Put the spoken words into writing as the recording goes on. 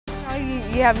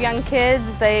You have young kids,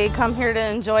 they come here to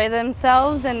enjoy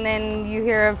themselves, and then you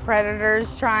hear of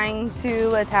predators trying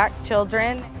to attack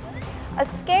children. A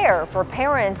scare for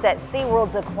parents at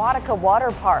SeaWorld's Aquatica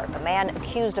water park. A man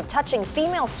accused of touching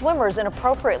female swimmers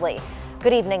inappropriately.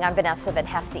 Good evening, I'm Vanessa Van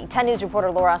Hefty. 10 News reporter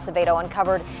Laura Acevedo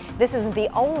uncovered this isn't the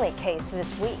only case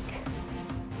this week.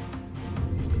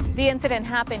 The incident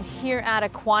happened here at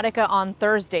Aquatica on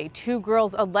Thursday. Two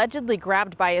girls allegedly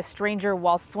grabbed by a stranger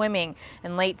while swimming.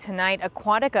 And late tonight,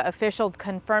 Aquatica officials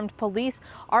confirmed police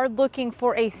are looking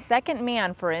for a second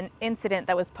man for an incident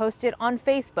that was posted on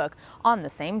Facebook on the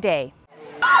same day.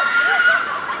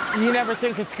 You never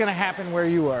think it's going to happen where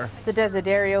you are. The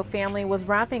Desiderio family was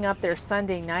wrapping up their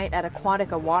Sunday night at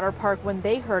Aquatica Water Park when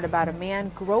they heard about a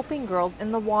man groping girls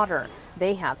in the water.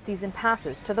 They have season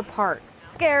passes to the park.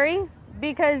 Scary.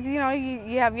 Because, you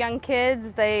have young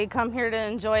kids, they come here to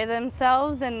enjoy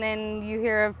themselves, and then you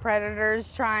hear of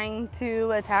predators trying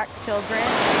to attack children.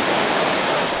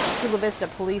 Chula Vista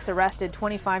Police arrested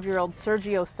 25-year-old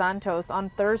Sergio Santos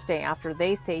on Thursday after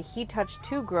they say he touched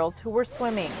two girls who were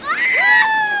swimming.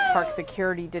 Park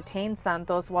security detained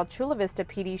Santos while Chula Vista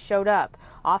PD showed up.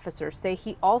 Officers say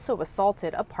he also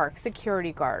assaulted a park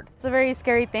security guard. It's a very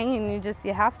scary thing, and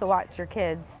you have to watch your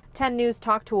kids. 10 News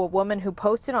talked to a woman who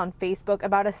posted on Facebook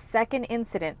about a second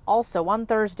incident also on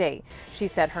Thursday. She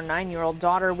said her 9-year-old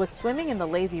daughter was swimming in the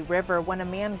lazy river when a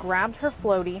man grabbed her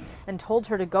floaty and told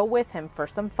her to go with him for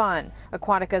some fun.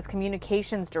 Aquatica's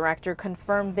communications director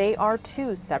confirmed they are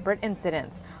two separate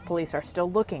incidents. Police are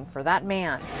still looking for that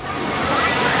man.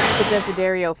 The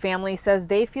Desiderio family says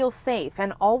they feel safe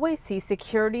and always see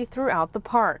security throughout the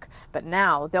park, but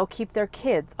now they'll keep their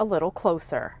kids a little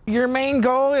closer. Your main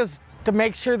goal is to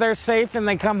make sure they're safe and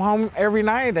they come home every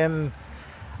night, and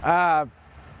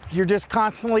you're just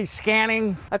constantly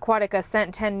scanning. Aquatica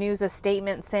sent 10 News a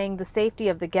statement saying the safety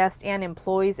of the guests and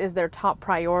employees is their top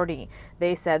priority.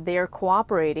 They said they are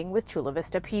cooperating with Chula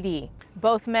Vista PD.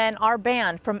 Both men are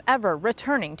banned from ever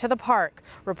returning to the park.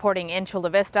 Reporting in Chula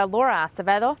Vista, Laura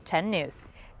Acevedo, 10 News.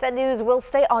 10 News will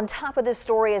stay on top of this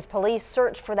story as police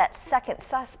search for that second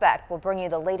suspect. We'll bring you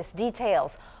the latest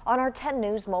details on our 10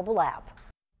 News mobile app.